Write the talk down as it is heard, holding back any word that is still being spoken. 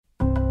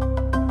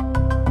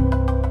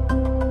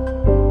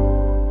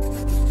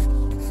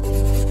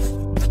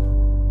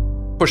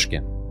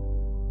Pushkin.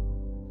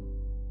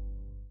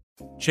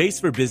 Chase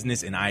for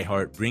Business and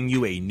iHeart bring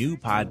you a new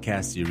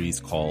podcast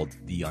series called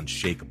The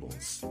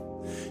Unshakables.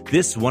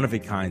 This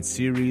one-of-a-kind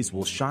series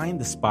will shine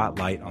the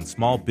spotlight on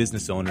small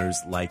business owners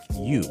like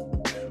you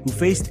who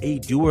faced a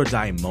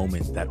do-or-die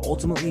moment that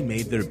ultimately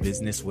made their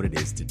business what it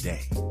is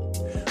today.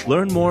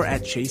 Learn more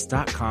at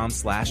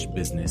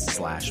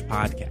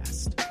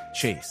chase.com/business/podcast.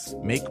 Chase,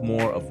 make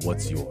more of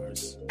what's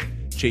yours.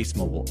 Chase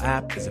mobile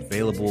app is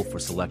available for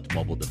select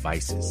mobile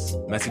devices.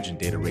 Message and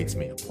data rates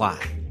may apply.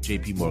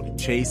 JP Morgan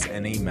Chase,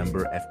 N.A.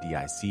 member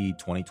FDIC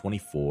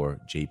 2024,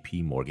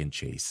 JP Morgan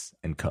Chase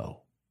 &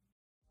 Co.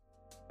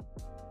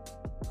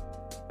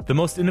 The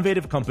most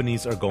innovative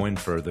companies are going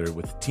further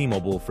with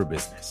T-Mobile for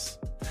Business.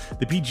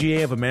 The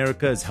PGA of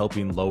America is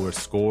helping lower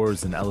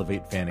scores and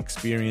elevate fan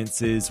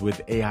experiences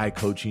with AI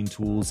coaching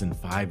tools and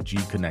 5G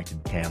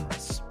connected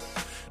cameras.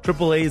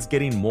 AAA is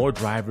getting more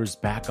drivers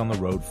back on the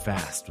road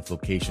fast with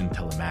location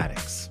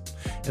telematics.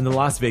 And the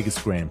Las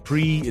Vegas Grand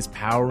Prix is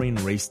powering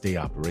race day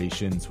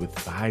operations with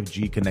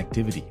 5G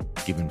connectivity,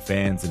 giving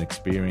fans an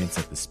experience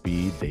at the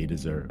speed they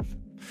deserve.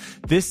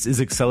 This is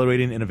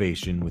accelerating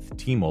innovation with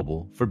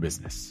T-Mobile for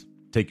Business.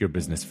 Take your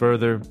business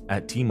further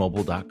at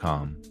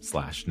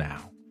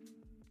T-Mobile.com/now.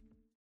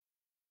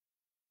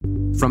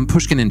 From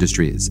Pushkin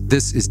Industries,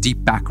 this is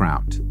Deep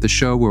Background, the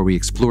show where we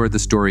explore the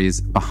stories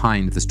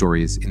behind the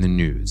stories in the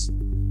news.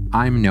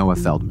 I'm Noah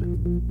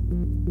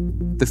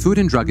Feldman. The Food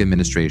and Drug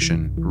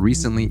Administration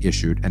recently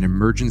issued an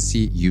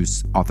emergency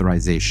use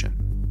authorization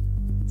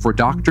for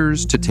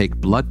doctors to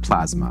take blood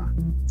plasma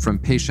from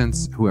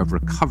patients who have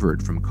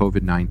recovered from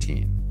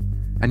COVID-19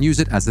 and use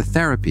it as a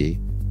therapy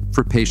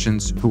for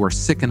patients who are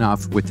sick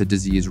enough with the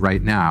disease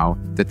right now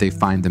that they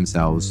find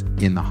themselves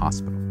in the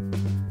hospital.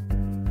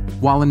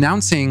 While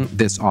announcing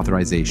this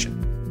authorization,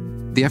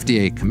 the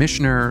FDA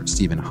Commissioner,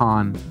 Stephen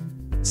Hahn,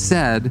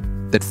 said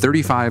that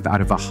 35 out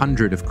of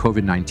 100 of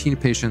COVID-19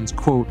 patients,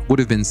 quote, would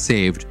have been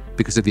saved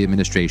because of the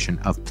administration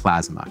of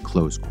plasma,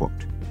 close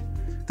quote.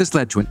 This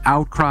led to an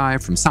outcry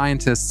from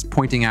scientists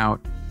pointing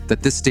out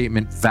that this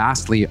statement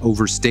vastly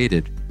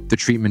overstated the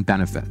treatment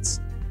benefits,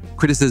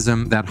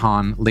 criticism that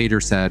Hahn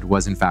later said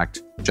was in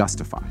fact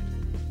justified.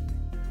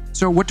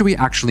 So what do we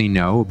actually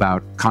know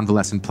about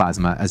convalescent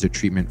plasma as a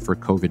treatment for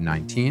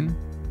COVID-19?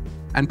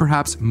 And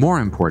perhaps more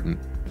important,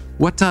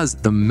 what does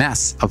the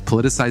mess of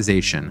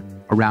politicization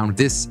around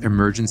this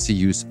emergency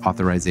use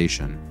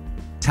authorization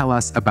tell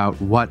us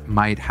about what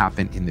might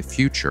happen in the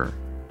future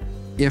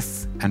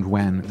if and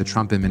when the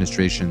Trump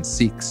administration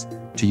seeks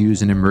to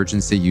use an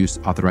emergency use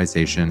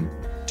authorization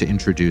to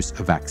introduce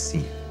a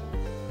vaccine?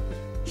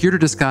 Here to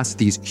discuss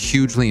these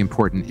hugely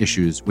important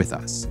issues with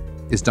us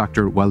is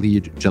Dr.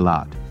 Walid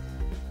Jellad.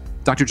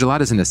 Dr. Jellad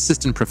is an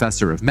assistant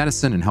professor of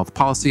medicine and health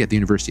policy at the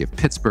University of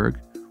Pittsburgh,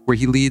 where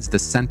he leads the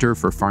Center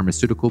for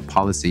Pharmaceutical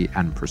Policy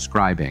and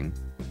Prescribing.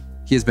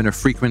 He has been a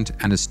frequent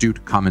and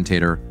astute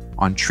commentator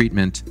on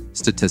treatment,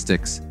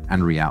 statistics,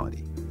 and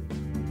reality.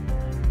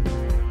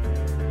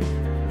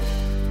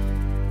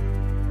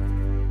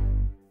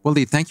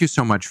 Walid, thank you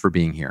so much for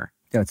being here.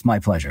 Yeah, it's my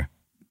pleasure.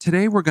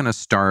 Today, we're going to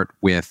start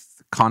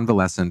with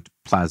convalescent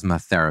plasma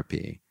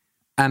therapy.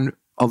 And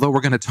although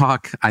we're going to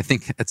talk, I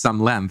think, at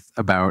some length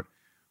about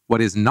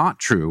what is not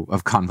true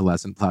of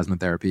convalescent plasma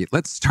therapy,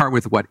 let's start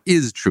with what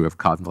is true of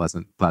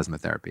convalescent plasma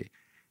therapy.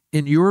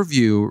 In your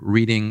view,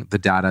 reading the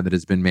data that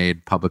has been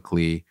made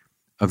publicly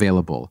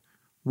available,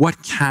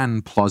 what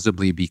can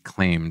plausibly be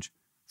claimed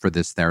for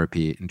this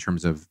therapy in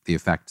terms of the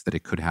effect that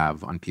it could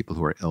have on people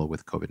who are ill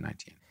with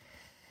COVID-19?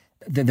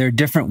 There are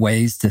different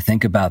ways to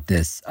think about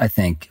this, I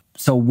think.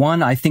 So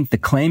one, I think the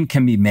claim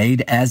can be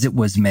made as it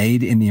was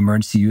made in the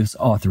emergency use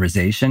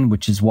authorization,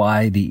 which is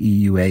why the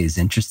EUA is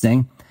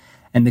interesting.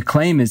 And the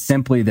claim is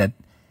simply that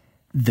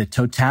the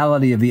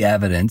totality of the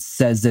evidence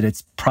says that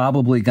it's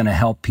probably going to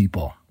help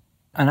people.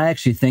 And I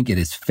actually think it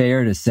is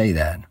fair to say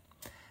that.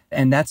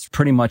 And that's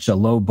pretty much a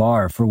low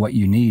bar for what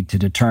you need to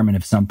determine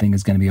if something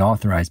is going to be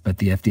authorized by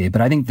the FDA.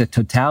 But I think the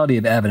totality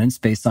of evidence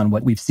based on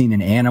what we've seen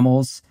in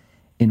animals,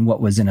 in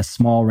what was in a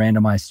small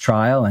randomized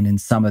trial, and in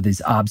some of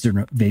these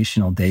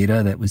observational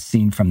data that was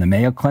seen from the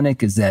Mayo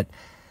Clinic is that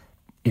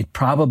it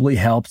probably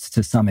helps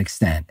to some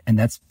extent. And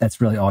that's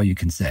really all you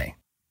can say.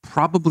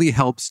 Probably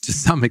helps to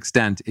some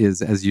extent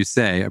is, as you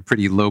say, a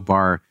pretty low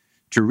bar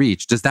to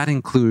reach. Does that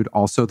include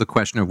also the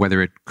question of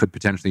whether it could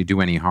potentially do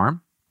any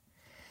harm?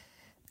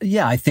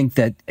 Yeah, I think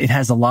that it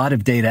has a lot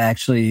of data.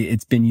 Actually,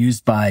 it's been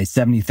used by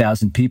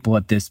 70,000 people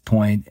at this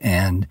point,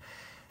 and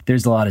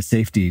there's a lot of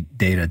safety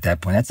data at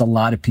that point. That's a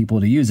lot of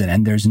people to use it.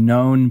 And there's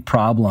known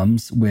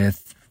problems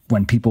with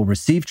when people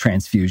receive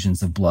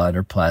transfusions of blood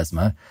or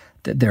plasma,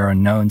 that there are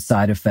known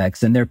side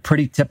effects, and they're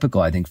pretty typical,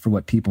 I think, for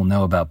what people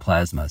know about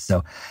plasma.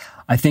 So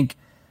I think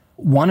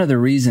one of the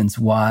reasons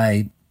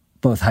why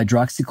both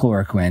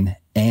hydroxychloroquine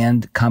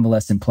and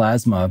convalescent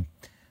plasma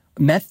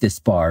met this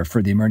bar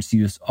for the emergency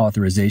use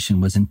authorization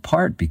was in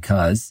part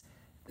because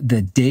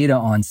the data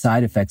on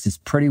side effects is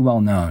pretty well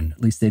known.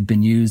 At least they've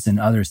been used in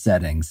other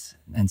settings.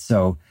 And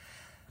so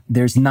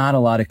there's not a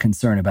lot of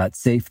concern about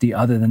safety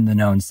other than the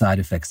known side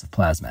effects of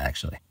plasma,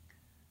 actually.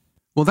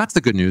 Well, that's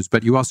the good news,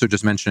 but you also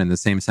just mentioned in the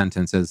same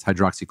sentence as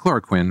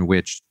hydroxychloroquine,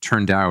 which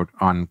turned out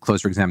on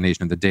closer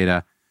examination of the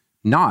data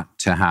not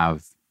to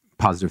have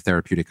positive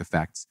therapeutic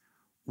effects.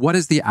 What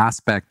is the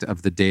aspect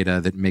of the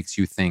data that makes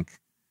you think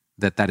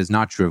that that is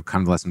not true of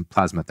convalescent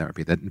plasma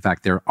therapy, that in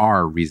fact there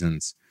are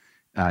reasons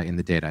in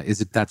the data?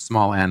 Is it that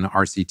small n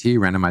RCT,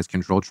 randomized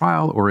controlled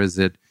trial, or is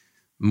it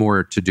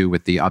more to do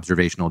with the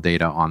observational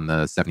data on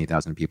the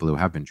 70,000 people who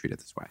have been treated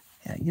this way?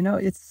 Yeah,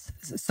 it's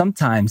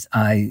sometimes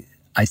I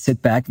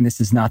sit back, and this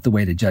is not the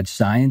way to judge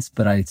science,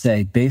 but I'd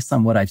say based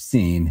on what I've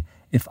seen,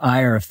 if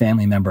I or a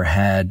family member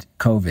had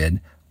COVID,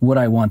 would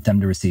I want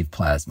them to receive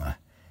plasma?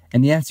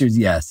 And the answer is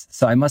yes.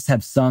 So I must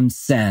have some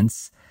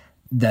sense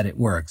that it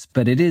works,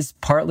 but it is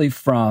partly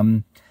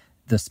from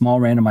the small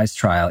randomized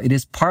trial. It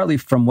is partly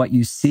from what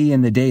you see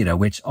in the data,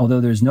 which although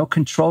there's no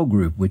control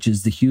group, which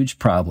is the huge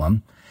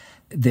problem,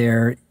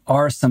 there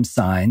are some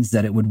signs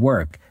that it would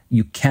work.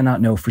 You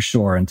cannot know for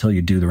sure until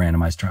you do the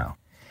randomized trial.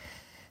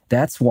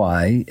 That's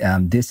why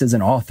this is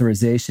an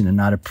authorization and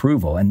not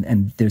approval.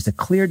 And there's a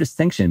clear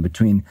distinction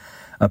between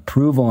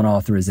approval and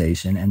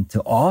authorization. And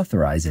to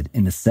authorize it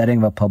in the setting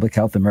of a public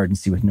health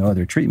emergency with no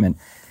other treatment,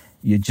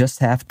 you just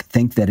have to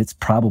think that it's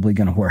probably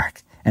going to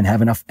work and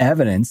have enough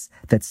evidence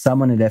that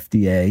someone at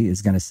FDA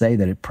is going to say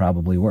that it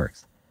probably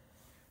works.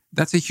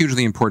 That's a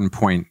hugely important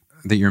point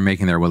that you're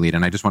making there, Walid,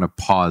 and I just want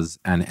to pause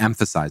and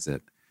emphasize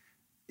it.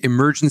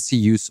 Emergency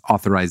use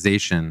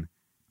authorization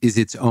is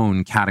its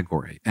own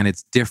category, and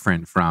it's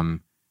different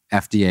from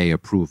FDA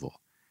approval.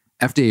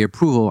 FDA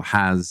approval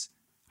has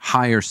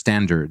higher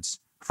standards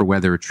for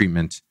whether a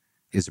treatment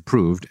is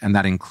approved, and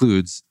that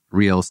includes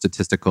real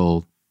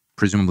statistical,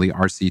 presumably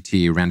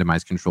RCT,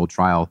 randomized controlled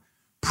trial,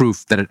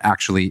 proof that it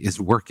actually is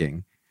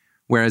working.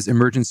 Whereas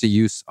emergency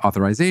use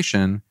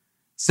authorization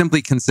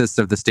simply consists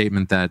of the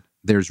statement that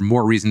there's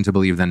more reason to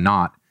believe than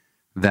not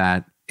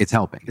that it's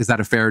helping. Is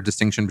that a fair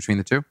distinction between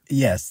the two?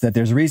 Yes, that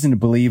there's reason to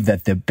believe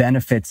that the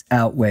benefits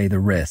outweigh the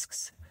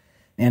risks.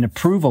 And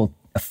approval,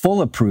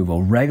 full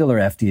approval, regular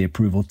FDA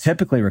approval,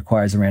 typically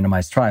requires a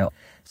randomized trial.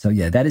 So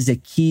yeah, that is a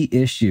key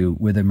issue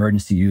with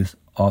emergency use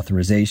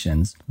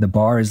authorizations. The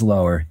bar is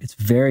lower. It's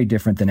very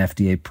different than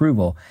FDA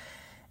approval.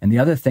 And the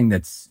other thing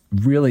that's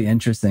really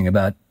interesting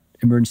about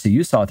emergency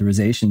use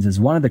authorizations is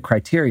one of the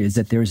criteria is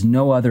that there is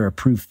no other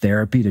approved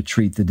therapy to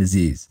treat the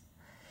disease.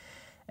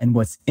 And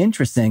what's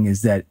interesting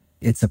is that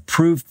it's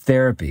approved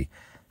therapy.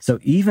 So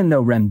even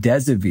though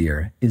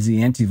remdesivir is the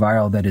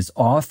antiviral that is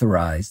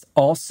authorized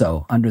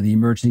also under the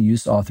emergency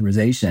use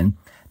authorization,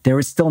 there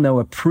is still no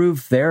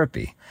approved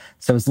therapy.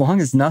 So as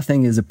long as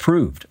nothing is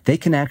approved, they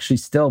can actually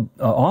still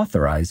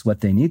authorize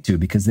what they need to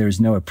because there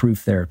is no approved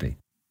therapy.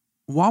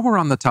 While we're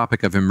on the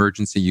topic of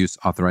emergency use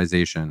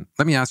authorization,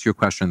 let me ask you a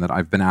question that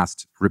I've been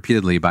asked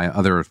repeatedly by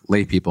other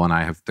lay people, and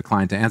I have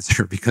declined to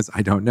answer because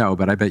I don't know,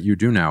 but I bet you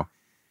do know.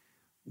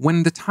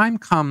 When the time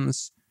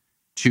comes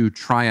to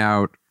try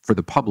out for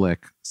the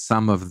public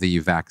some of the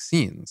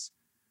vaccines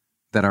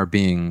that are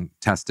being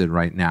tested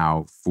right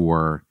now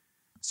for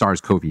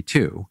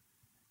SARS-CoV-2,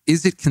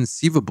 is it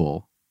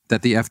conceivable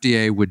that the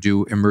FDA would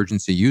do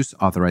emergency use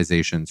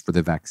authorizations for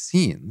the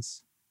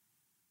vaccines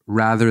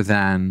rather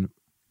than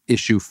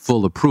issue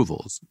full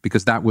approvals?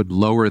 Because that would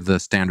lower the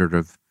standard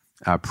of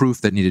proof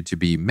that needed to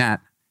be met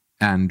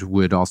and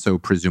would also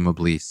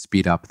presumably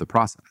speed up the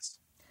process.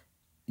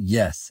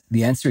 Yes.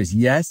 The answer is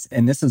yes.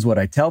 And this is what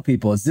I tell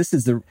people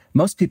is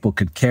most people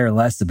could care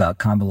less about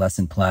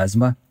convalescent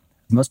plasma.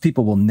 Most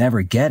people will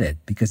never get it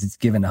because it's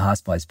given to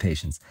hospitalized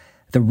patients.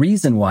 The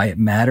reason why it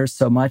matters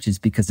so much is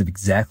because of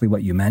exactly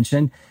what you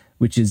mentioned,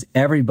 which is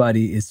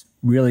everybody is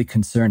really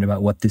concerned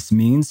about what this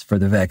means for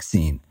the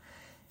vaccine.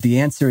 The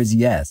answer is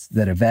yes,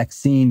 that a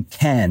vaccine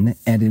can,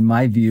 and in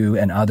my view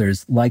and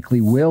others, likely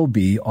will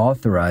be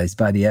authorized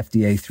by the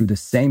FDA through the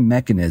same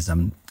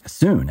mechanism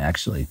soon,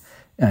 actually,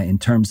 in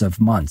terms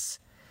of months.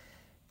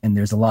 And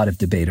there's a lot of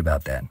debate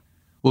about that.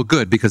 Well,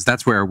 good, because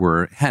that's where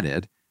we're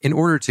headed. In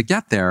order to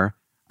get there,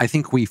 I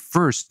think we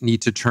first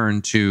need to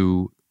turn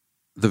to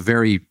the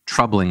very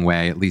troubling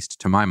way, at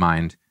least to my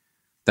mind,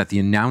 that the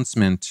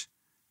announcement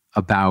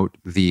about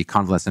the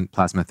convalescent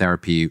plasma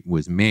therapy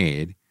was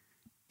made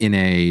in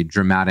a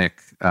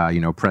dramatic,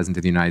 President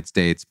of the United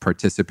States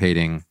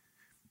participating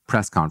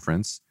press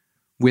conference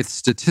with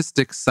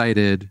statistics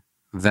cited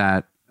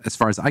that, as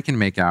far as I can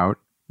make out,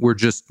 were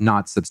just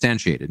not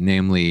substantiated,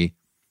 namely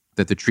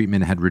that the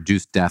treatment had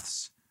reduced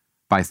deaths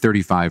by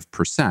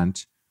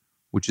 35%,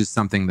 which is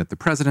something that the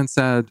president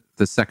said,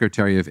 the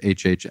secretary of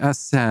HHS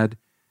said,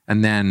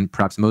 and then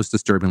perhaps most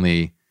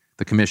disturbingly,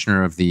 the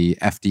commissioner of the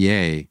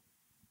FDA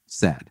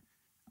said.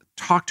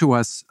 Talk to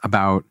us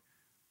about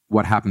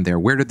what happened there.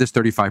 Where did this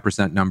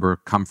 35% number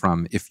come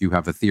from, if you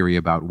have a theory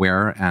about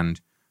where, and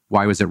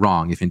why was it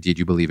wrong, if indeed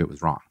you believe it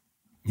was wrong?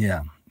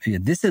 Yeah,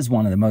 this is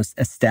one of the most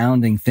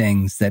astounding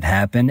things that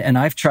happened. And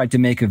I've tried to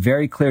make a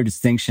very clear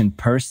distinction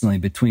personally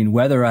between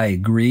whether I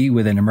agree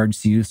with an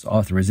emergency use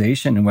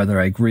authorization and whether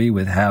I agree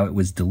with how it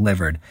was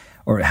delivered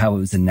or how it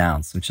was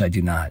announced, which I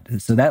do not.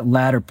 So that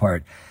latter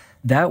part,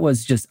 that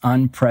was just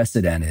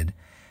unprecedented,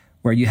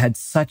 where you had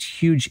such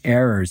huge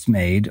errors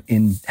made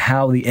in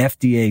how the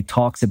FDA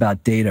talks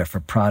about data for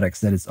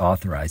products that it's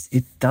authorized.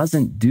 It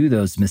doesn't do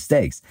those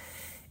mistakes.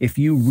 If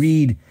you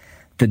read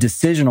the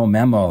decisional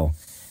memo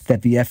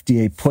that the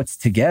FDA puts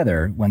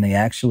together when they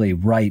actually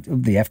write,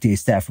 the FDA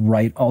staff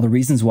write all the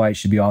reasons why it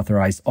should be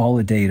authorized, all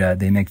the data,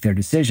 they make their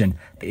decision.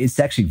 It's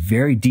actually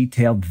very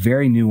detailed,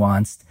 very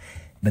nuanced,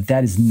 but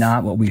that is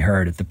not what we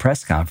heard at the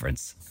press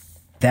conference.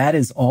 That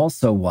is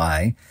also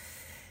why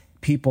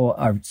people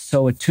are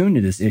so attuned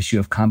to this issue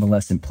of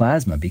convalescent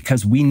plasma,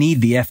 because we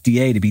need the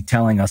FDA to be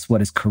telling us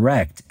what is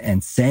correct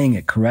and saying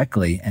it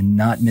correctly and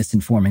not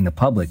misinforming the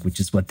public, which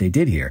is what they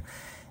did here.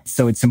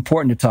 So it's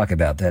important to talk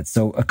about that.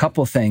 So a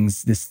couple of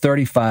things, this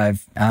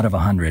 35 out of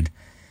 100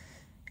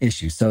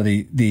 issue. So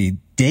the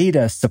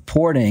data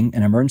supporting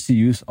an emergency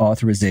use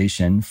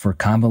authorization for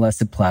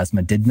convalescent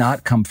plasma did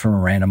not come from a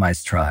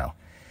randomized trial.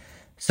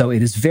 So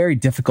it is very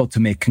difficult to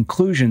make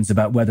conclusions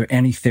about whether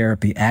any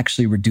therapy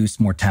actually reduced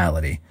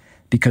mortality,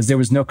 because there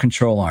was no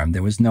control arm.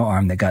 There was no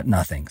arm that got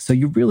nothing. So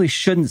you really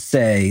shouldn't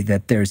say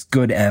that there's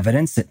good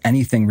evidence that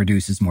anything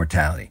reduces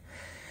mortality.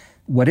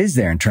 What is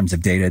there in terms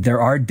of data?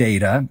 There are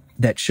data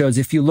that shows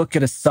if you look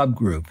at a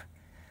subgroup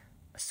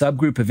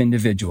of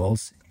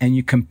individuals, and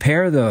you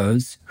compare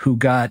those who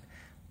got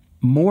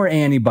more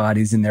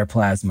antibodies in their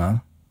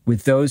plasma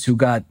with those who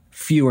got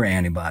fewer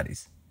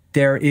antibodies,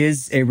 there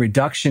is a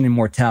reduction in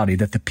mortality,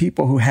 that the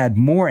people who had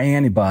more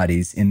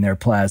antibodies in their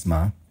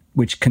plasma,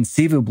 which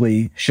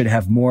conceivably should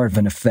have more of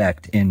an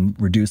effect in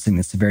reducing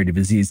the severity of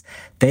disease,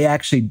 they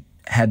actually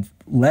had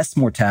less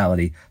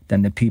mortality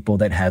than the people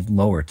that had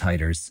lower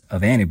titers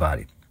of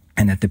antibody.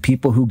 And that the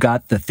people who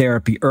got the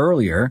therapy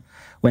earlier,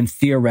 when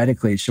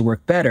theoretically it should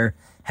work better,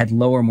 had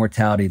lower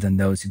mortality than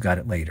those who got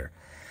it later.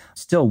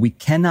 Still, we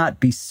cannot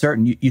be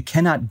certain. You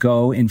cannot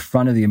go in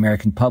front of the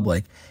American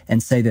public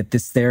and say that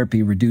this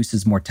therapy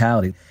reduces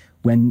mortality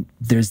when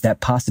there's that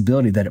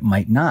possibility that it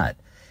might not.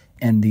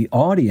 And the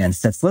audience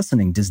that's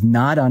listening does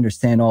not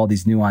understand all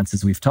these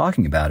nuances we've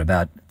talking about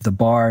the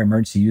bar,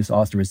 emergency use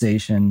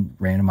authorization,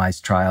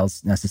 randomized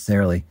trials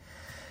necessarily.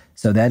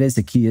 So that is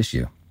a key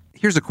issue.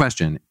 Here's a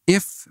question.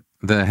 If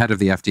the head of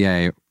the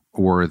FDA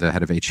or the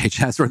head of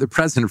HHS or the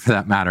president for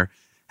that matter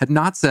had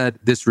not said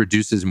this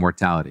reduces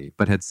mortality,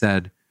 but had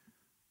said,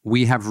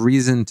 we have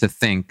reason to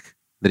think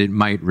that it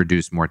might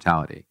reduce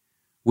mortality,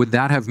 would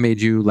that have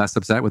made you less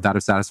upset? Would that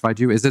have satisfied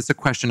you? Is this a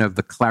question of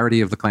the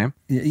clarity of the claim?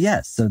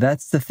 Yes. So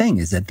that's the thing,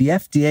 is that the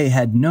FDA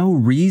had no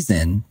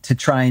reason to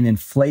try and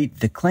inflate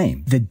the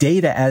claim. The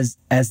data as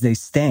they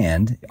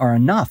stand are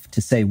enough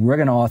to say, we're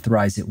going to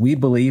authorize it. We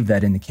believe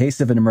that in the case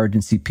of an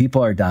emergency,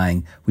 people are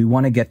dying. We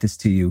want to get this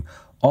to you.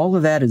 All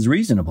of that is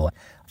reasonable.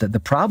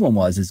 The problem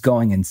is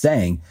going and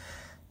saying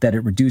that it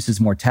reduces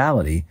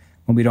mortality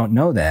when we don't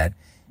know that.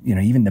 You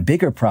know, even the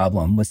bigger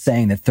problem was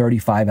saying that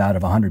 35 out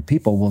of 100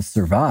 people will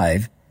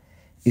survive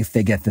if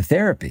they get the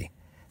therapy.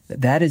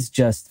 That is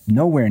just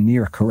nowhere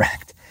near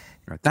correct.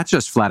 Right. That's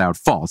just flat out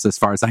false as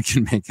far as I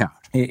can make out.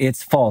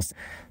 It's false.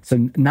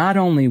 So not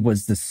only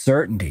was the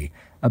certainty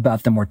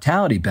about the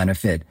mortality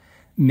benefit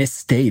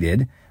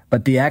misstated,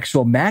 but the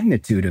actual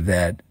magnitude of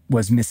that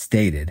was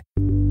misstated.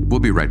 We'll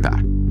be right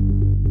back.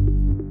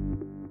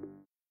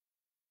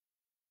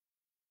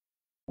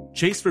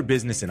 Chase for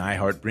Business and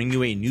iHeart bring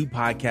you a new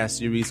podcast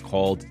series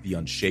called The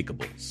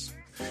Unshakables.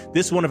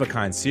 This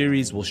one-of-a-kind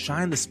series will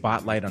shine the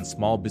spotlight on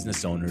small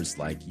business owners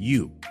like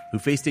you, who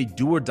faced a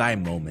do-or-die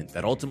moment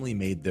that ultimately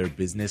made their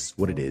business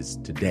what it is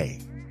today.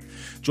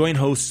 Join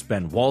hosts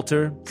Ben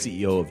Walter,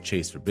 CEO of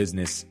Chase for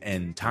Business,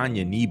 and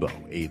Tanya Nebo,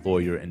 a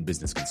lawyer and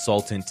business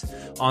consultant,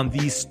 on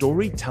these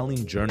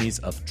storytelling journeys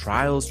of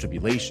trials,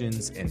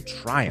 tribulations, and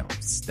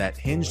triumphs that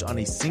hinged on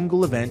a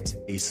single event,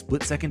 a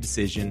split-second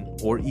decision,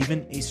 or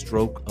even a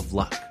stroke of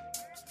luck.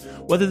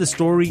 Whether the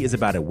story is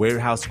about a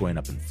warehouse going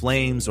up in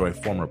flames or a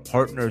former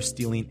partner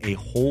stealing a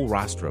whole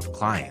roster of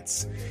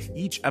clients,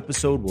 each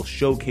episode will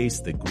showcase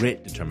the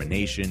grit,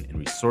 determination, and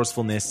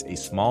resourcefulness a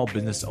small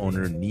business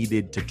owner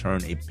needed to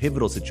turn a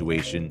pivotal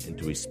situation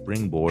into a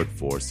springboard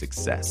for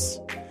success.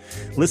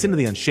 Listen to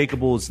The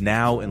Unshakables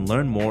now and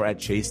learn more at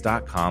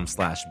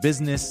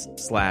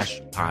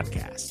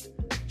chase.com/business/podcast.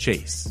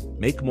 Chase,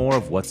 make more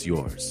of what's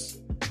yours.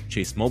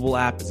 Chase mobile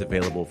app is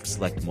available for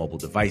select mobile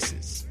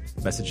devices.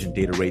 Message and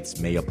data rates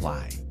may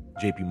apply.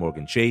 JP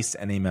Morgan Chase,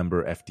 NA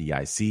member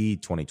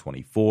FDIC,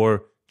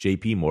 2024,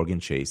 JP Morgan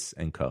Chase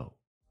 & Co.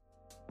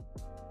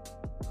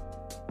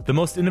 The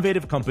most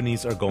innovative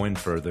companies are going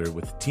further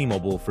with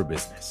T-Mobile for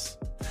Business.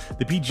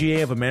 The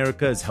PGA of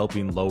America is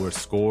helping lower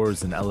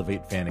scores and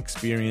elevate fan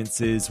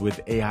experiences with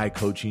AI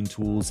coaching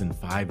tools and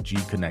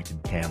 5G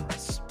connected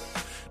cameras.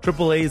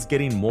 AAA is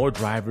getting more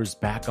drivers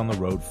back on the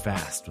road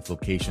fast with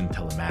location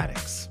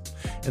telematics.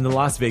 And the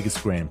Las Vegas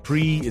Grand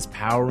Prix is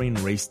powering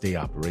race day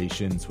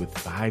operations with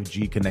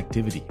 5G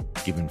connectivity,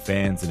 giving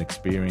fans an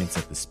experience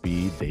at the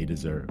speed they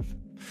deserve.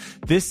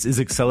 This is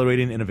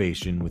accelerating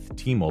innovation with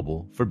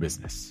T-Mobile for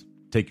Business.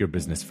 Take your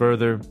business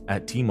further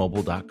at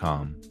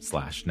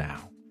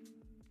T-Mobile.com/now.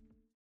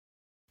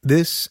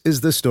 This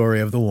is the story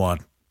of the one.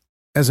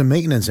 As a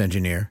maintenance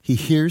engineer, he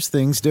hears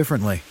things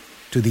differently.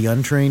 To the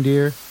untrained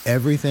ear,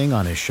 everything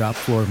on his shop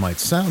floor might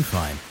sound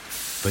fine,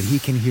 but he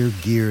can hear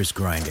gears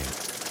grinding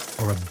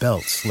or a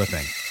belt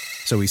slipping.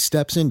 So he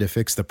steps in to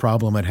fix the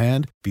problem at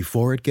hand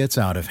before it gets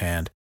out of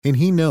hand. And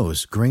he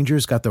knows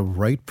Grainger's got the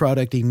right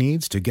product he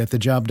needs to get the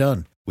job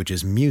done, which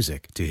is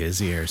music to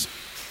his ears.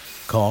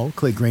 Call,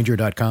 click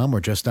Grainger.com,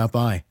 or just stop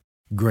by.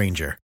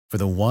 Grainger, for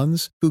the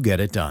ones who get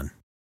it done.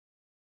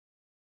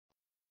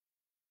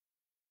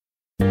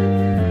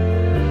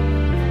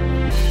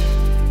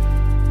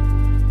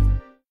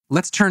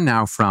 Let's turn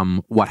now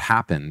from what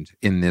happened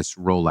in this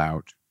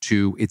rollout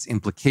to its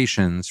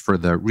implications for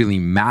the really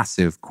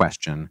massive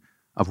question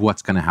of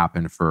what's going to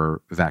happen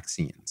for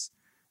vaccines.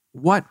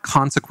 What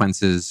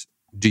consequences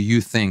do you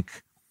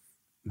think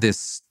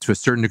this, to a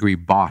certain degree,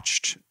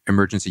 botched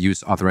emergency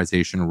use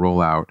authorization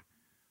rollout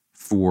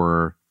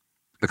for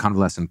the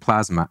convalescent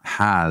plasma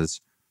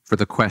has for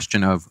the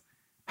question of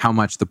how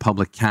much the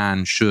public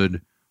can,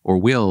 should, or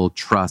will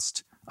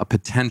trust a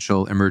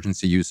potential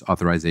emergency use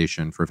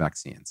authorization for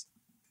vaccines?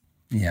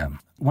 Yeah.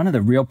 One of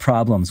the real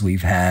problems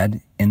we've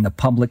had in the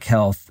public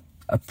health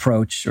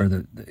approach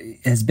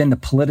has been the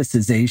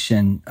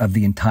politicization of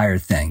the entire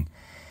thing.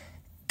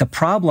 The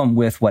problem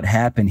with what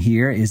happened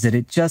here is that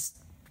it just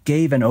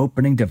gave an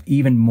opening to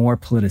even more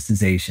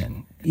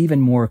politicization, even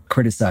more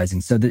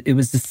criticizing. So it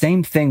was the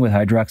same thing with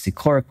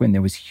hydroxychloroquine.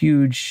 There was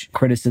huge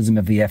criticism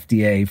of the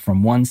FDA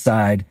from one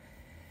side,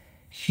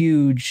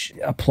 huge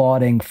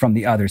applauding from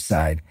the other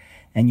side.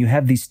 And you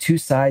have these two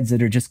sides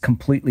that are just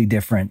completely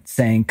different,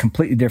 saying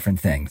completely different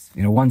things.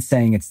 You know, one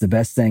saying it's the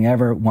best thing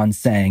ever, one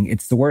saying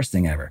it's the worst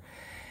thing ever.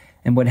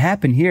 And what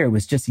happened here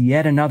was just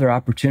yet another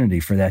opportunity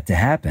for that to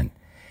happen.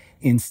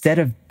 Instead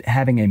of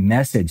having a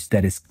message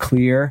that is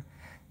clear,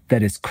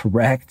 that is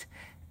correct,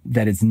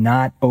 that is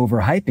not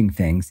overhyping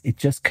things, it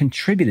just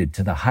contributed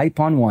to the hype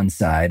on one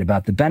side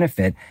about the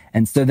benefit.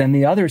 And so then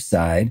the other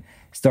side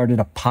started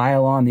to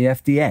pile on the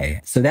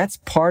FDA. So that's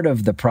part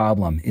of the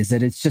problem, is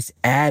that it's just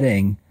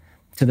adding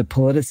to the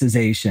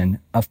politicization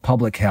of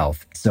public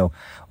health. So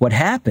what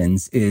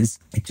happens is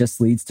it just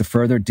leads to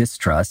further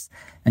distrust,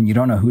 and you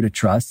don't know who to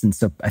trust. And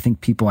so I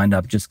think people end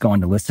up just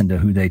going to listen to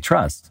who they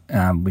trust,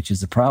 which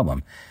is a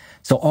problem.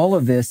 So all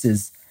of this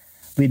is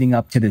leading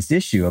up to this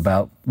issue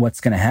about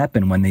what's going to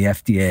happen when the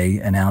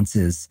FDA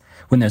announces,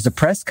 when there's a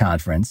press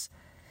conference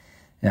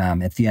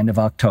at the end of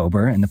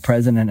October, and the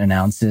president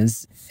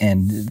announces,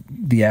 and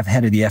the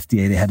head of the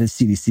FDA, the head of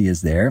the CDC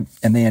is there,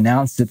 and they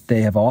announce that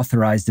they have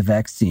authorized a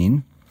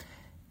vaccine,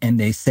 and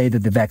they say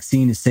that the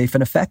vaccine is safe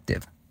and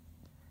effective.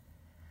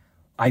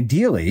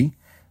 Ideally,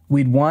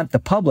 we'd want the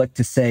public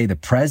to say the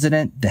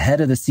president, the head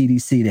of the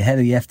CDC, the head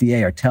of the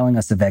FDA are telling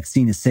us the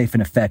vaccine is safe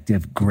and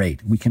effective.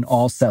 Great. We can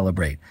all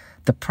celebrate.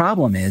 The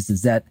problem is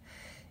that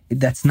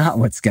that's not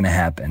what's going to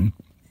happen.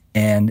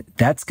 And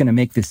that's going to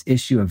make this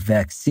issue of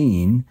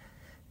vaccine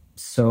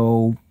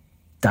so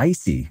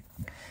dicey.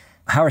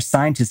 How are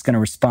scientists going to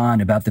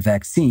respond about the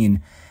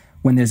vaccine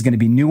when there's going to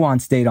be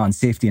nuanced data on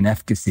safety and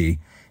efficacy?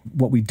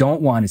 What we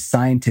don't want is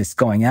scientists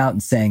going out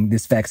and saying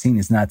this vaccine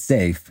is not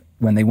safe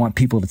when they want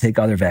people to take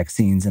other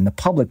vaccines, and the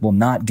public will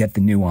not get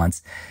the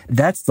nuance.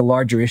 That's the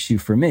larger issue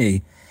for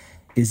me,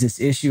 is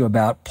this issue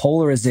about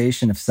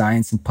polarization of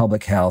science and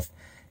public health,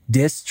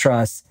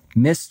 distrust,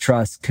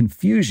 mistrust,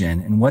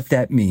 confusion, and what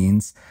that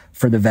means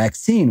for the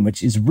vaccine,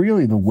 which is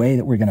really the way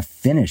that we're going to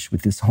finish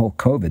with this whole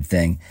COVID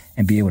thing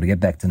and be able to get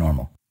back to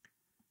normal.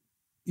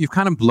 You've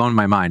kind of blown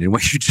my mind in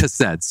what you just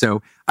said.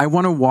 So I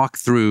want to walk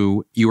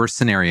through your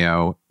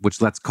scenario,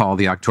 which let's call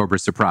the October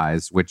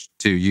surprise, which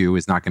to you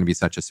is not going to be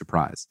such a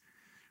surprise.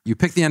 You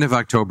pick the end of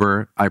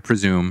October, I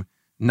presume,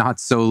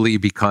 not solely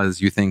because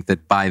you think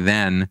that by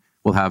then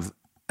we'll have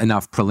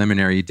enough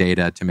preliminary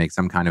data to make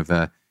some kind of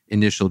a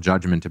initial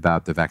judgment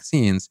about the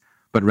vaccines,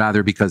 but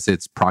rather because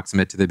it's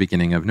proximate to the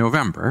beginning of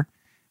November,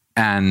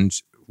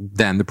 and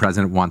then the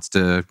president wants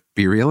to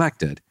be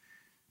reelected.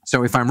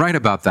 So if I'm right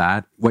about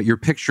that, what you're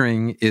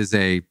picturing is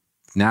a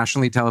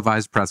nationally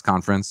televised press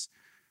conference.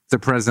 The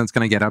president's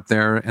going to get up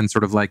there and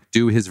sort of like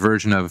do his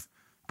version of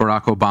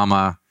Barack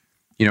Obama,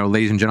 you know,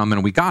 ladies and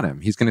gentlemen, we got him.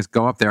 He's going to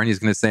go up there and he's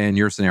going to say, in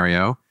your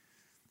scenario,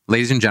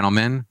 ladies and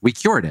gentlemen, we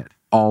cured it.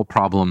 All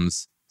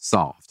problems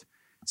solved.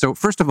 So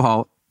first of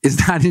all, is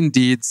that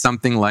indeed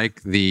something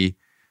like the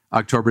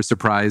October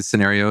surprise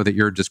scenario that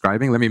you're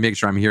describing? Let me make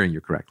sure I'm hearing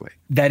you correctly.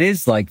 That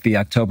is like the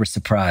October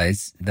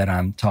surprise that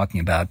I'm talking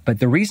about. But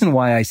the reason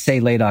why I say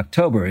late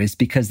October is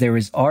because there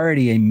is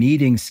already a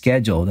meeting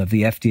scheduled of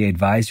the FDA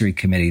Advisory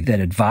Committee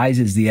that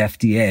advises the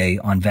FDA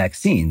on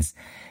vaccines.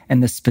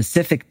 And the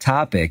specific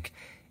topic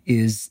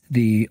is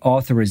the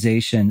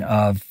authorization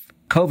of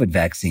COVID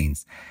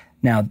vaccines.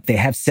 Now, they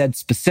have said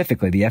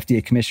specifically, the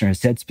FDA commissioner has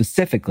said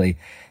specifically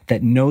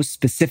that no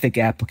specific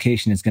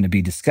application is going to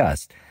be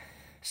discussed.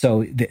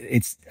 So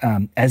it's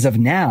as of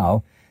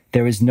now,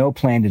 there is no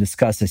plan to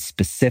discuss a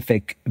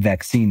specific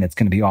vaccine that's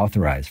going to be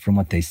authorized from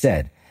what they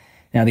said.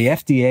 Now, the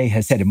FDA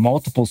has said in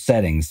multiple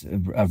settings,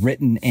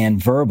 written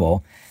and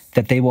verbal,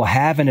 that they will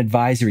have an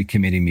advisory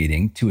committee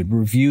meeting to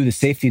review the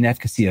safety and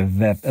efficacy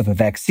of a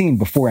vaccine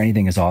before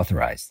anything is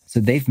authorized. So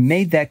they've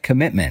made that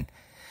commitment.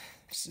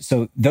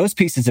 So those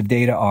pieces of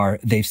data are,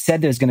 they've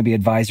said there's going to be an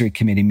advisory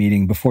committee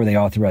meeting before they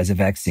authorize a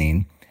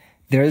vaccine.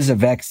 There is a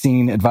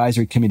vaccine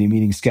advisory committee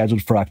meeting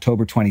scheduled for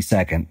October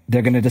 22nd.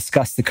 They're going to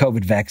discuss the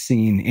COVID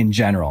vaccine in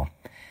general.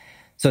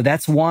 So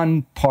that's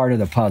one part of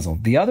the puzzle.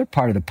 The other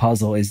part of the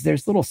puzzle is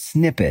there's little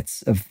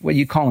snippets of what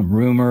you call them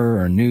rumor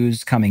or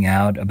news coming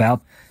out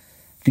about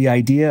the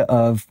idea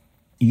of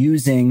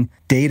using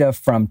data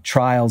from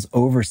trials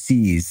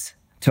overseas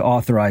to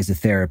authorize a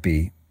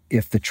therapy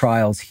if the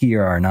trials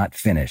here are not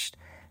finished.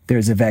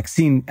 There's a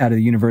vaccine out of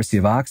the University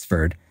of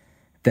Oxford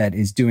that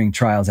is doing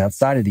trials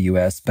outside of the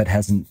U.S., but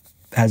hasn't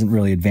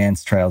really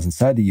advanced trials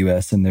inside the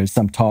U.S. And there's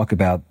some talk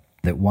about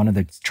that one of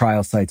the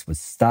trial sites was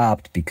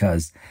stopped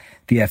because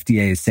the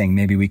FDA is saying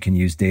maybe we can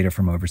use data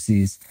from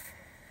overseas.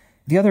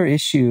 The other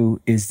issue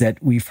is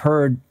that we've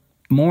heard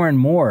more and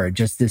more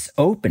just this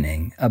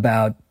opening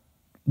about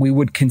we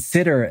would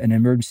consider an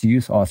emergency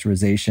use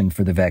authorization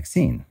for the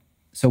vaccine.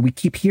 So we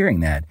keep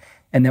hearing that,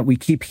 and that we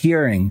keep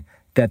hearing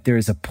that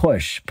there's a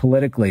push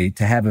politically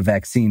to have a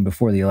vaccine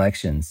before the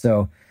election.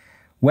 So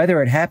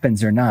whether it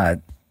happens or not,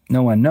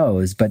 no one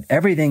knows, but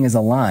everything is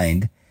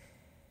aligned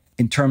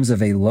in terms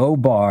of a low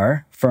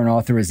bar for an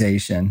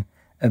authorization,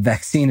 a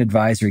vaccine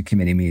advisory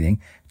committee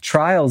meeting,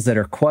 trials that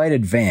are quite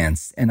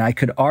advanced. And I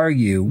could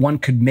argue, one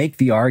could make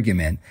the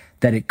argument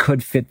that it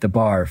could fit the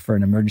bar for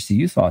an emergency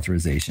use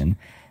authorization.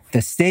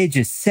 The stage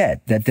is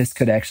set that this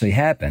could actually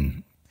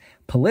happen.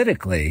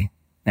 Politically,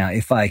 now,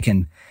 if I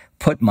can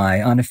put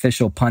my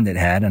unofficial pundit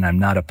hat, and I'm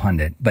not a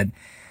pundit, but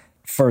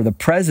for the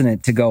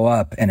president to go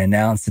up and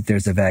announce that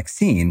there's a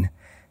vaccine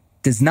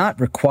does not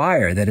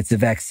require that it's a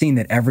vaccine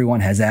that everyone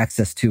has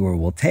access to or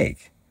will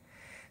take.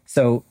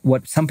 So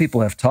what some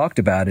people have talked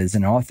about is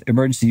an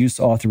emergency use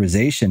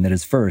authorization that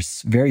is for a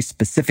very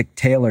specific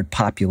tailored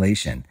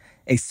population,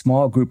 a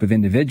small group of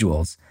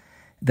individuals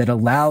that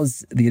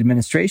allows the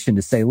administration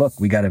to say, look,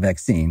 we got a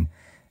vaccine,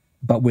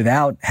 but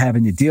without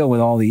having to deal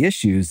with all the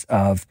issues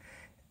of,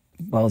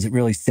 well, is it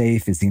really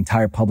safe? Is the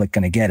entire public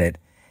going to get it?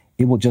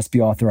 It will just be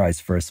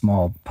authorized for a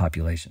small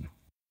population.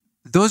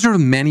 Those are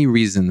many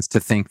reasons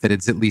to think that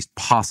it's at least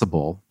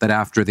possible that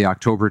after the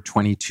October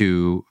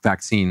 22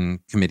 vaccine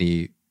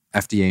committee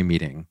FDA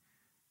meeting,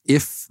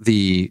 if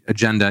the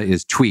agenda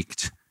is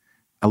tweaked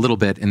a little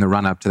bit in the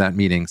run-up to that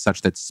meeting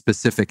such that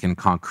specific and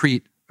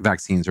concrete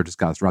vaccines are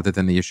discussed rather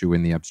than the issue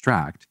in the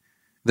abstract,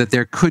 that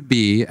there could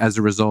be, as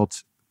a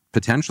result,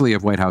 potentially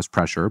of White House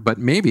pressure, but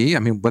maybe, I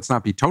mean, let's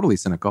not be totally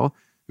cynical,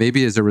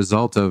 maybe as a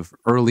result of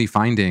early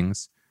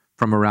findings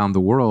from around the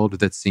world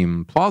that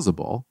seem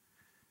plausible,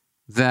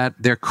 that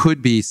there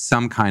could be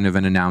some kind of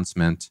an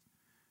announcement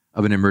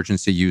of an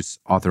emergency use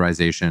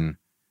authorization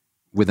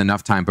with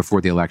enough time before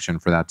the election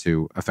for that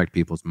to affect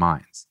people's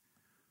minds.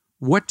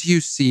 What do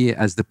you see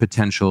as the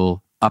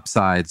potential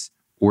upsides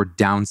or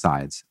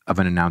downsides of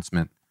an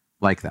announcement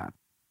like that?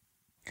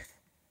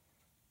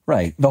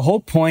 Right. The whole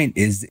point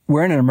is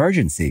we're in an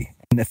emergency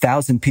and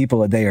 1,000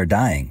 people a day are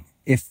dying.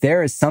 If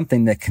there is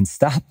something that can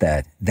stop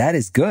that, that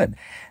is good.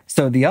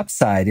 So the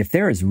upside, if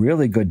there is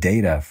really good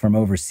data from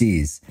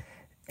overseas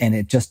and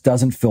it just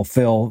doesn't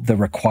fulfill the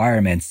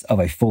requirements of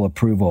a full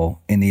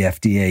approval in the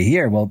FDA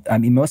here, well, I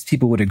mean, most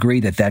people would agree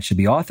that that should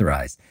be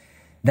authorized.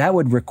 That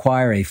would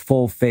require a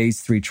full phase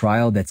 3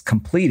 trial that's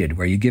completed,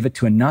 where you give it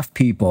to enough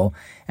people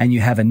and you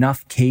have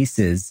enough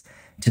cases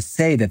to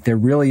say that there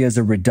really is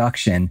a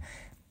reduction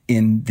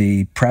in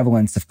the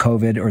prevalence of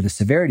COVID or the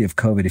severity of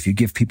COVID if you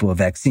give people a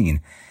vaccine.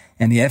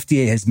 And the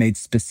FDA has made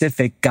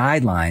specific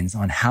guidelines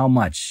on how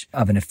much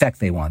of an effect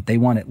they want. They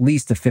want at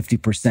least a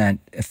 50%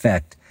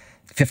 effect,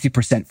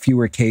 50%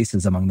 fewer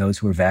cases among those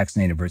who are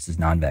vaccinated versus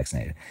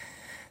non-vaccinated.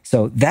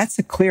 So that's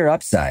a clear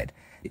upside.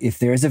 If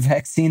there is a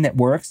vaccine that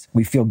works,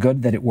 we feel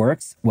good that it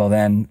works, well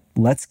then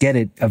let's get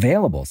it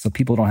available so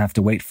people don't have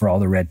to wait for all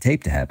the red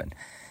tape to happen.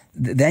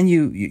 Then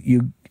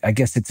you I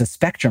guess it's a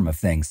spectrum of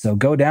things. So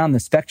go down the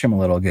spectrum a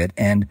little bit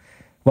and,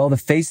 well, the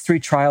phase 3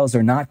 trials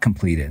are not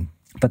completed,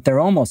 but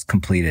they're almost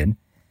completed.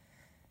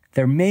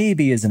 There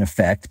maybe is an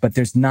effect, but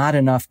there's not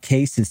enough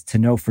cases to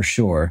know for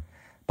sure,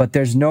 but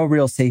there's no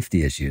real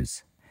safety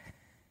issues.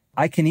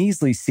 I can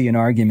easily see an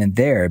argument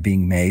there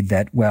being made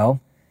that,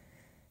 well,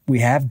 we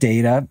have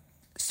data.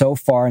 So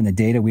far in the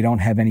data, we don't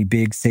have any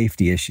big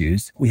safety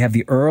issues. We have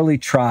the early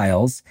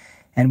trials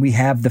and we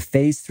have the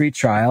phase 3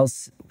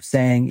 trials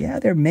saying, yeah,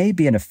 there may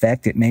be an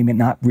effect. It may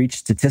not reach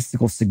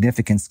statistical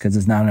significance because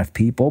there's not enough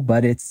people,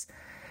 but it's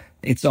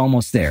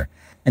almost there.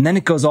 And then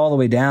it goes all the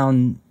way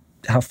down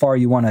how far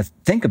you want to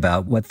think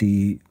about what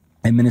the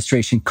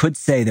administration could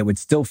say that would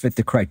still fit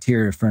the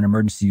criteria for an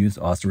emergency use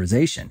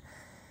authorization.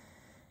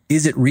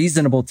 Is it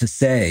reasonable to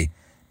say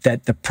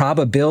that the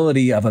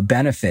probability of a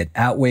benefit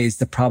outweighs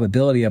the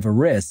probability of a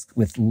risk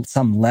with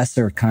some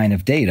lesser kind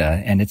of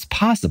data? And it's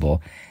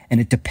possible. And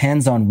it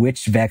depends on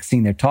which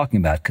vaccine they're talking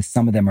about, because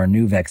some of them are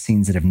new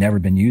vaccines that have never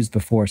been used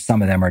before.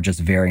 Some of them are just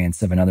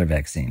variants of another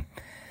vaccine.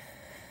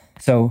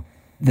 So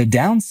the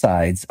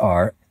downsides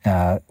are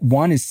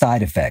One is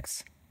side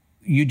effects.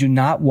 You do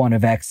not want a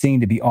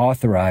vaccine to be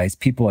authorized,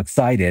 people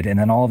excited, and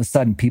then all of a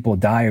sudden people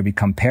die or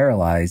become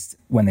paralyzed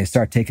when they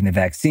start taking the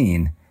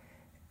vaccine.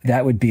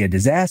 That would be a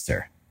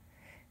disaster.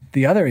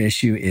 The other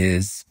issue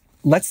is,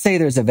 let's say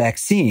there's a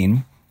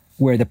vaccine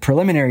where the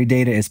preliminary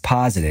data is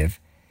positive,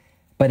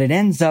 but it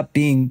ends up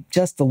being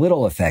just a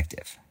little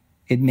effective.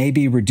 It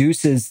maybe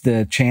reduces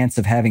the chance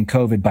of having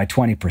COVID by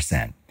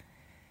 20%.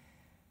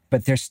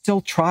 But there's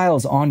still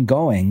trials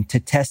ongoing to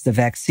test a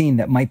vaccine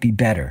that might be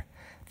better.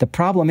 The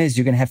problem is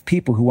you're going to have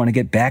people who want to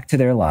get back to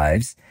their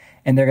lives,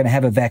 and they're going to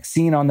have a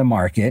vaccine on the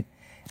market.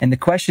 And the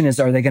question is,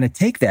 are they going to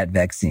take that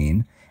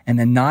vaccine and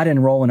then not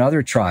enroll in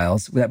other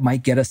trials that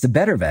might get us a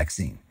better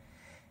vaccine?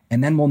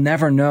 And then we'll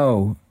never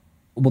know,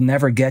 we'll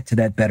never get to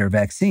that better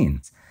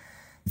vaccine.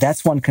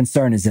 That's one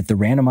concern, is that the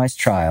randomized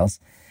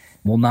trials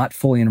will not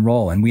fully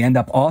enroll, and we end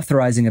up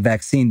authorizing a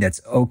vaccine that's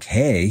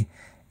okay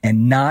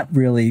and not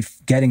really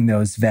getting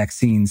those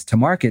vaccines to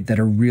market that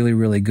are really,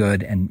 really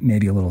good and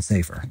maybe a little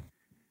safer.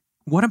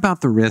 What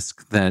about the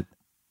risk that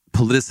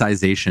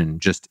politicization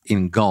just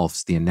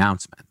engulfs the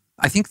announcement?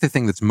 I think the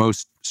thing that's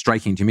most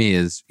striking to me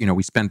is,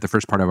 we spent the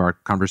first part of our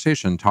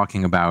conversation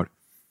talking about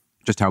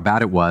just how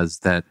bad it was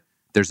that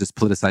there's this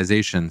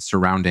politicization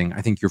surrounding,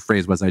 I think your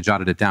phrase was, I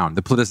jotted it down,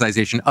 the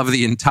politicization of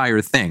the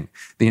entire thing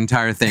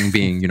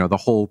being, the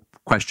whole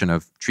question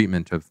of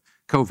treatment of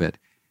COVID.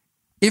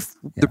 If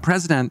the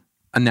president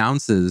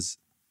announces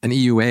an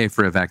EUA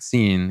for a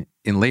vaccine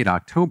in late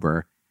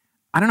October,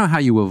 I don't know how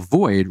you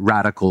avoid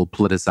radical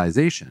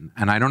politicization.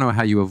 And I don't know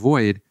how you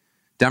avoid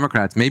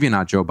Democrats, maybe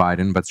not Joe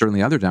Biden, but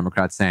certainly other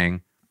Democrats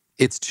saying,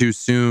 it's too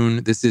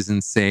soon, this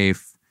isn't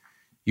safe,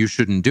 you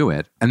shouldn't do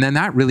it. And then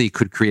that really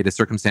could create a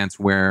circumstance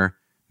where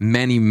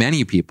many,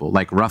 many people,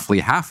 like roughly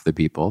half the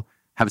people,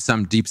 have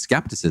some deep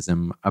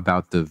skepticism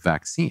about the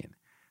vaccine.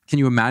 Can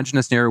you imagine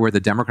a scenario where the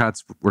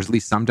Democrats, or at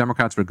least some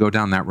Democrats, would go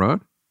down that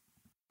road?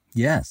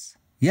 Yes.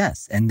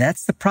 And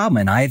that's the problem.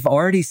 And I've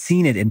already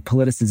seen it in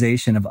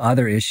politicization of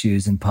other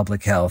issues in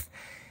public health.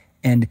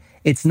 And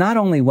it's not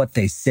only what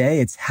they say,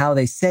 it's how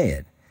they say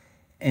it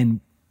and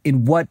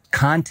in what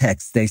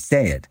context they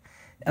say it.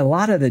 A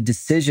lot of the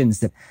decisions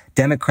that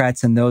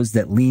Democrats and those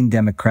that lean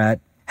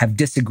Democrat have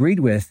disagreed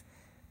with,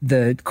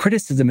 the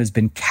criticism has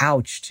been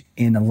couched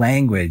in a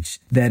language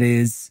that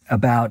is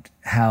about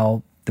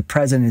how the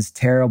president is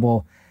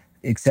terrible,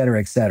 et cetera,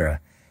 et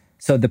cetera.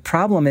 So the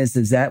problem is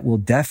that will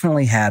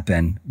definitely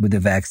happen with the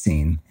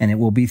vaccine. And it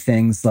will be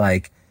things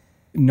like,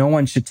 no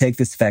one should take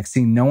this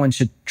vaccine. No one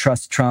should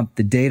trust Trump.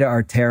 The data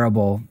are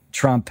terrible.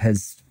 Trump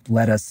has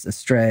led us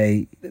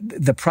astray.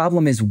 The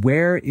problem is,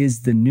 where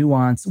is the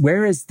nuance?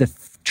 Where is the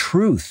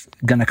truth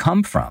going to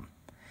come from?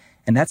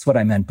 And that's what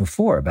I meant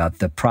before about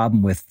the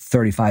problem with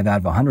 35 out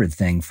of 100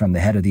 thing from the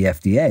head of the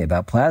FDA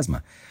about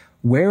plasma.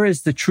 Where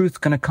is the truth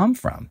going to come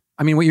from?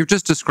 I mean, what you've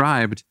just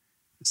described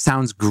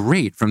sounds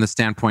great from the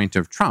standpoint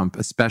of Trump,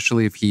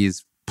 especially if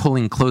he's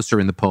pulling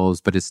closer in the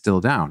polls but is still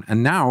down.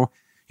 And now,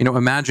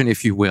 imagine,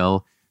 if you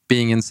will,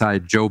 being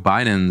inside Joe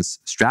Biden's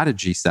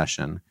strategy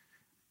session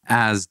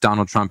as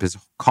Donald Trump is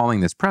calling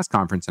this press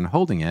conference and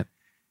holding it.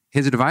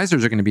 His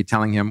advisors are going to be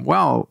telling him,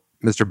 well,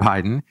 Mr.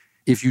 Biden,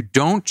 if you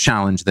don't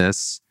challenge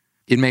this,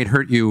 it may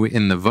hurt you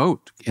in the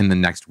vote in the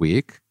next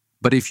week.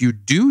 But if you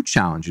do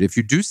challenge it, if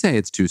you do say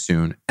it's too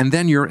soon, and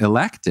then you're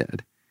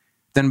elected,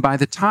 then by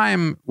the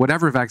time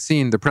whatever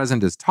vaccine the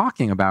president is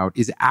talking about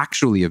is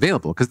actually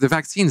available, because the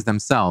vaccines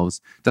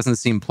themselves doesn't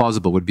seem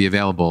plausible would be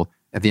available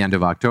at the end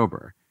of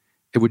October.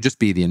 It would just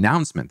be the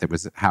announcement that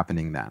was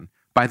happening then.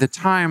 By the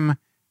time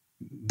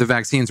the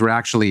vaccines were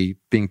actually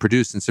being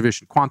produced in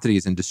sufficient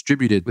quantities and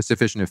distributed with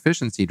sufficient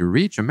efficiency to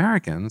reach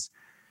Americans,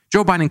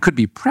 Joe Biden could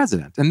be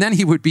president. And then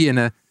he would be in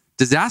a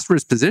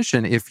disastrous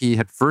position if he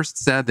had first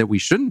said that we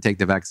shouldn't take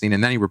the vaccine,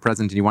 and then he were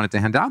president and he wanted to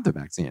hand out the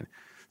vaccine.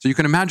 So you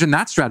can imagine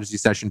that strategy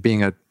session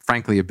being,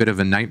 frankly, a bit of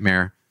a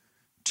nightmare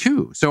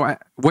too. So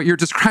what you're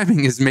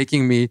describing is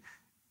making me,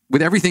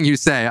 with everything you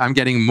say, I'm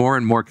getting more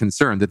and more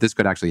concerned that this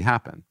could actually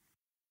happen.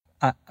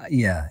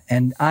 Yeah.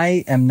 And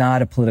I am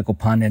not a political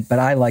pundit, but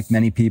I, like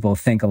many people,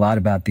 think a lot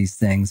about these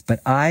things.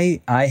 But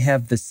I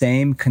have the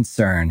same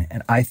concern.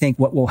 And I think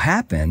what will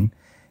happen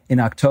in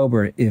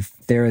October, if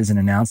there is an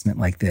announcement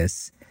like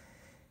this,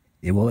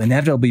 it will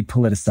inevitably be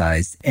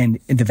politicized, and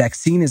the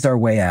vaccine is our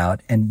way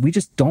out, and we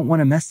just don't want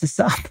to mess this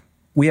up.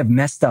 We have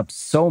messed up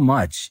so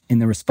much in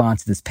the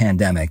response to this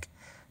pandemic.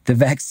 The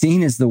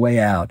vaccine is the way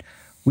out.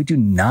 We do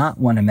not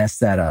want to mess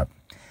that up.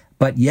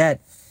 But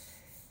yet,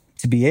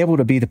 to be able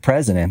to be the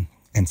president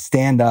and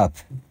stand up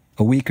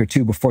a week or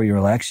two before your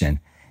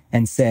election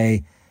and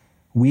say,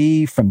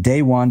 we from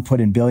day one put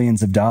in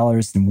billions of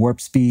dollars in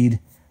warp speed,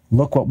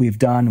 look what we've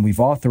done, we've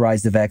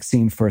authorized the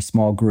vaccine for a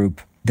small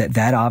group,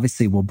 that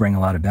obviously will bring a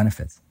lot of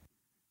benefits.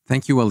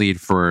 Thank you, Walid,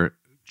 for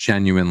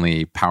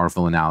genuinely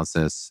powerful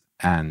analysis.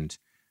 And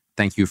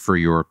thank you for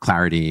your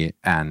clarity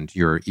and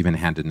your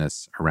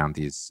even-handedness around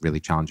these really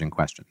challenging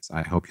questions.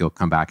 I hope you'll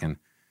come back and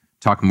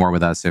talk more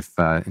with us if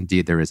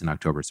indeed there is an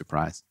October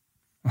surprise.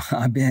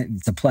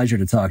 It's a pleasure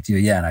to talk to you.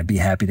 Yeah, and I'd be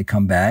happy to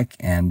come back.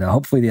 And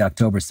hopefully the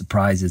October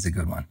surprise is a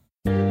good one.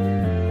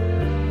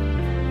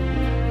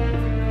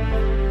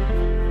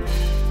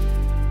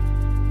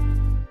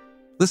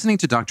 Listening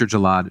to Dr.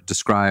 Jalad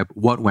describe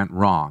what went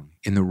wrong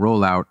in the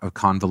rollout of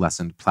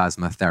convalescent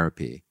plasma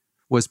therapy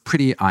was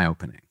pretty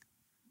eye-opening.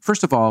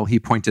 First of all, he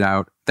pointed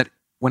out that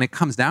when it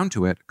comes down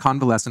to it,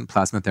 convalescent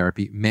plasma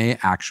therapy may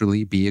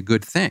actually be a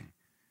good thing.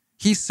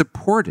 He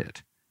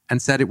supported and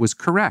said it was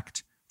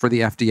correct for the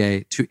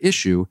FDA to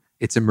issue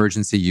its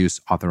emergency use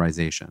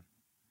authorization.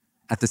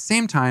 At the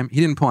same time,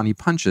 he didn't pull any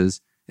punches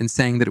in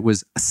saying that it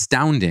was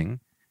astounding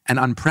and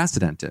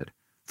unprecedented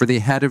for the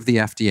head of the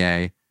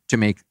FDA to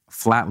make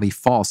flatly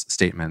false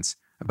statements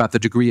about the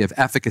degree of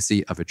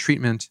efficacy of a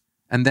treatment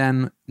and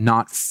then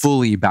not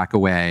fully back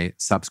away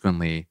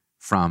subsequently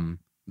from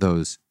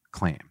those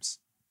claims.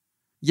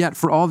 Yet,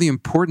 for all the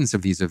importance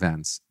of these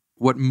events,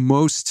 what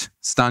most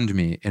stunned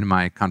me in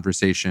my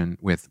conversation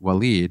with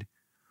Walid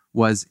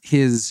was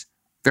his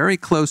very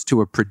close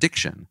to a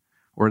prediction,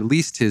 or at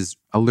least his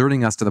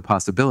alerting us to the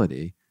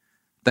possibility,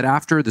 that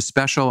after the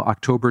special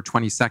October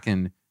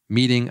 22nd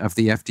meeting of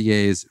the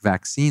FDA's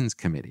Vaccines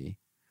Committee,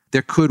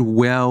 there could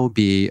well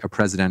be a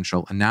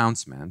presidential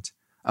announcement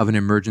of an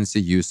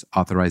emergency use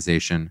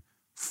authorization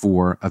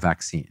for a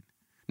vaccine.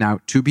 Now,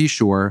 to be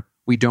sure,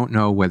 we don't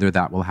know whether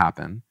that will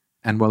happen,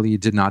 and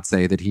Walid did not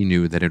say that he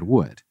knew that it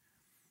would.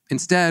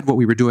 Instead, what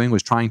we were doing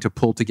was trying to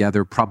pull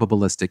together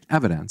probabilistic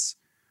evidence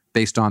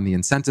based on the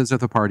incentives of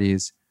the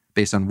parties,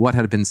 based on what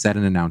had been said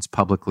and announced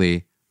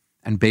publicly,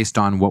 and based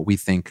on what we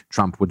think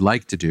Trump would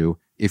like to do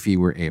if he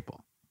were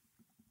able.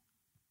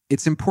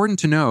 It's important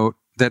to note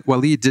that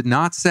Walid did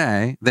not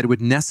say that it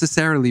would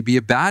necessarily be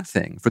a bad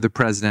thing for the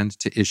president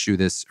to issue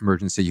this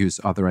emergency use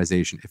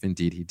authorization if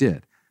indeed he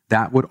did.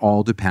 That would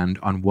all depend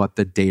on what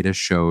the data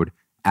showed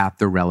at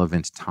the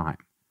relevant time.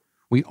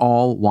 We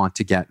all want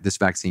to get this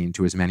vaccine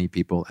to as many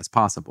people as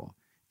possible,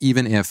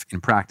 even if,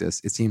 in practice,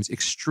 it seems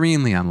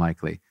extremely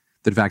unlikely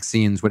that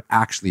vaccines would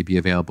actually be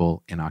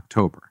available in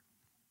October.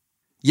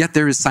 Yet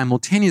there is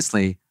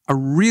simultaneously a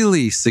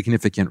really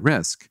significant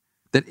risk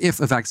that if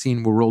a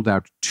vaccine were rolled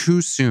out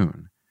too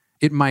soon,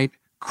 it might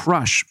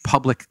crush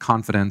public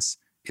confidence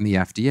in the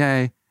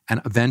FDA and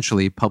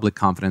eventually public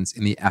confidence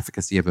in the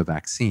efficacy of a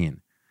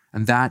vaccine.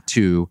 And that,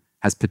 too,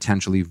 has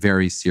potentially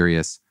very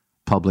serious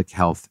public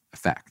health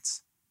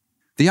effects.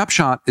 The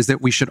upshot is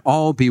that we should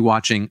all be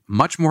watching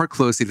much more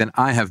closely than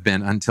I have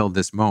been until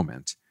this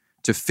moment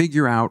to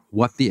figure out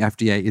what the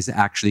FDA is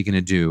actually going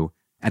to do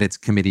at its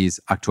committee's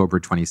October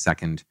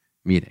 22nd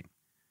meeting.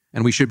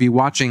 And we should be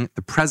watching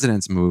the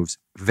president's moves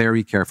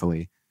very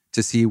carefully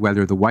to see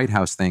whether the White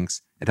House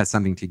thinks it has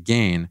something to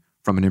gain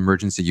from an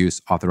emergency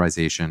use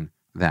authorization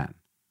then.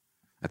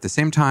 At the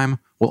same time,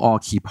 we'll all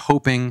keep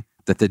hoping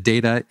that the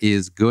data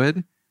is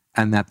good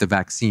and that the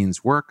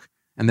vaccines work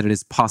and that it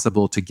is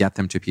possible to get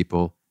them to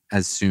people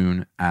as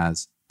soon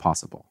as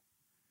possible.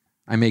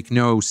 I make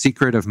no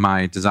secret of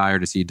my desire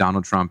to see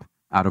Donald Trump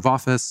out of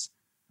office,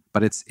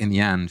 but it's in the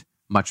end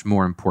much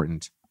more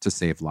important to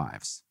save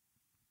lives.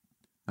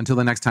 Until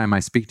the next time I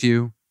speak to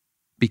you,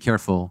 be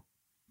careful,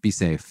 be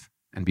safe,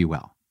 and be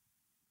well.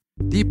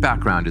 Deep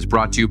Background is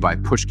brought to you by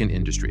Pushkin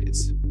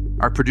Industries.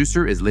 Our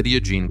producer is Lydia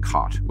Jean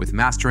Cott, with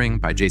mastering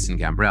by Jason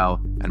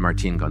Gambrell and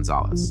Martin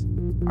Gonzalez.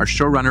 Our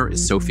showrunner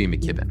is Sophie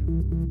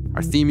McKibben.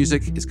 Our theme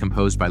music is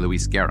composed by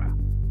Luis Guerra.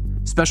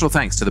 Special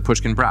thanks to the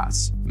Pushkin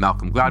Brass,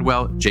 Malcolm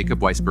Gladwell, Jacob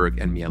Weisberg,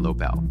 and Mia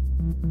Lobel.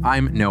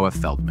 I'm Noah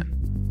Feldman.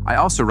 I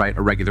also write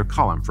a regular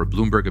column for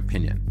Bloomberg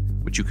Opinion,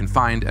 which you can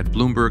find at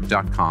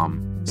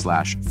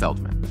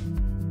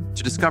bloomberg.com/Feldman.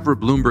 To discover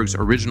Bloomberg's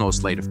original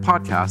slate of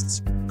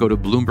podcasts, go to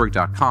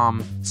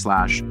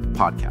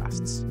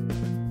bloomberg.com/podcasts.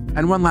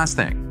 And one last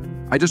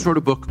thing. I just wrote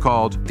a book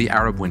called The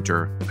Arab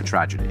Winter, A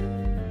Tragedy.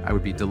 I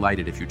would be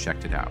delighted if you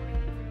checked it out.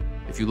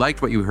 If you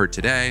liked what you heard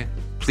today,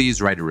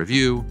 please write a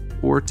review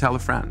or tell a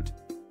friend.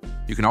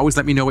 You can always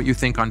let me know what you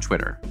think on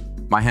Twitter.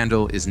 My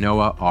handle is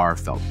Noah R.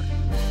 Feldman.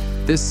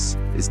 This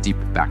is Deep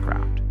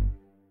Background.